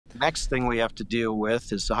Next thing we have to deal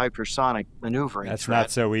with is the hypersonic maneuvering That's threat.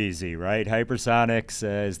 not so easy, right? Hypersonics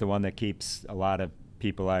is the one that keeps a lot of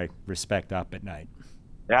people I respect up at night.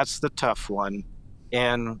 That's the tough one.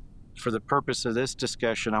 And for the purpose of this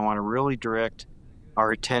discussion, I want to really direct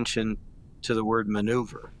our attention to the word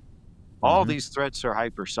maneuver. All these threats are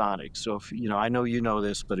hypersonic. So if, I know you know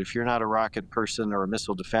this, but if you're not a rocket person or a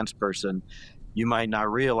missile defense person, you might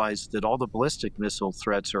not realize that all the ballistic missile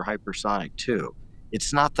threats are hypersonic too.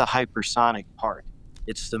 It's not the hypersonic part,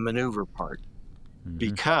 it's the maneuver part.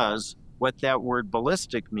 Because what that word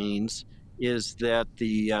ballistic means is that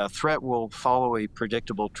the threat will follow a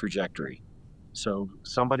predictable trajectory. So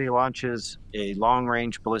somebody launches a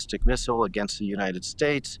long-range ballistic missile against the United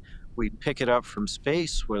States. We pick it up from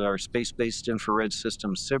space with our space-based infrared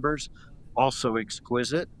system SIBRs, also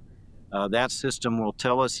exquisite. That system will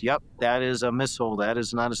tell us, yep, that is a missile. That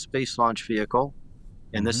is not a space launch vehicle.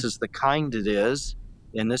 And this is the kind it is.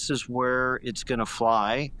 And this is where it's going to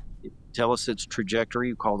fly. Tell us its trajectory.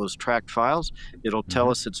 You call those tracked files. It'll tell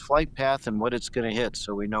us its flight path and what it's going to hit.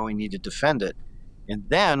 So we know we need to defend it. And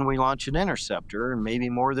then we launch an interceptor, and maybe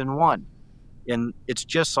more than one. And it's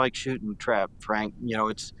just like shooting trap, Frank.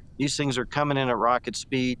 These things are coming in at rocket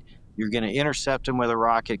speed. You're going to intercept them with a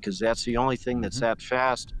rocket because that's the only thing that's that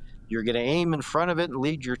fast. You're going to aim in front of it and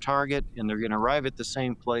lead your target, and they're going to arrive at the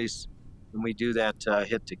same place. And we do that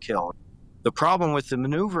hit to kill. The problem with the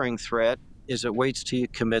maneuvering threat is it waits till you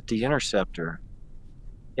commit the interceptor,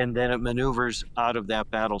 and then it maneuvers out of that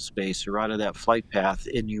battle space or out of that flight path,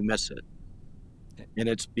 and you miss it. And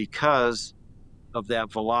it's because of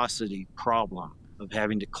that velocity problem of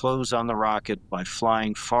having to close on the rocket by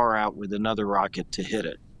flying far out with another rocket to hit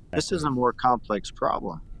it. This is a more complex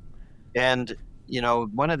problem. And,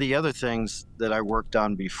 one of the other things that I worked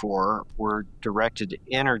on before were directed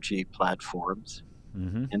energy platforms.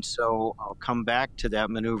 And so I'll come back to that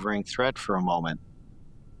maneuvering threat for a moment.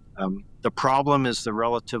 The problem is the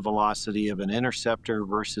relative velocity of an interceptor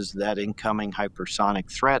versus that incoming hypersonic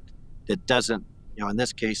threat that doesn't, in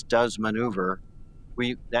this case, does maneuver.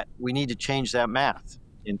 We need to change that math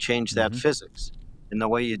and change that physics. And the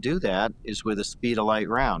way you do that is with a speed of light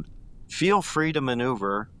round. Feel free to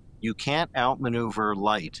maneuver. You can't outmaneuver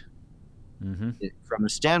light. From the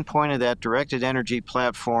standpoint of that directed energy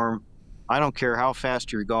platform, I don't care how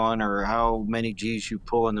fast you're going or how many G's you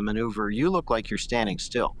pull in the maneuver, you look like you're standing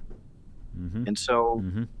still. And so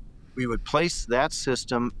we would place that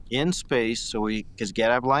system in space because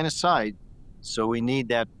get out of line of sight. So we need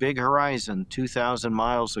that big horizon, 2,000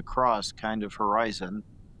 miles across kind of horizon.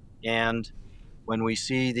 And when we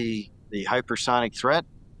see the hypersonic threat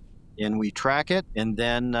and we track it, and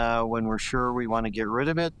then when we're sure we want to get rid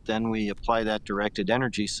of it, then we apply that directed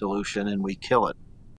energy solution and we kill it.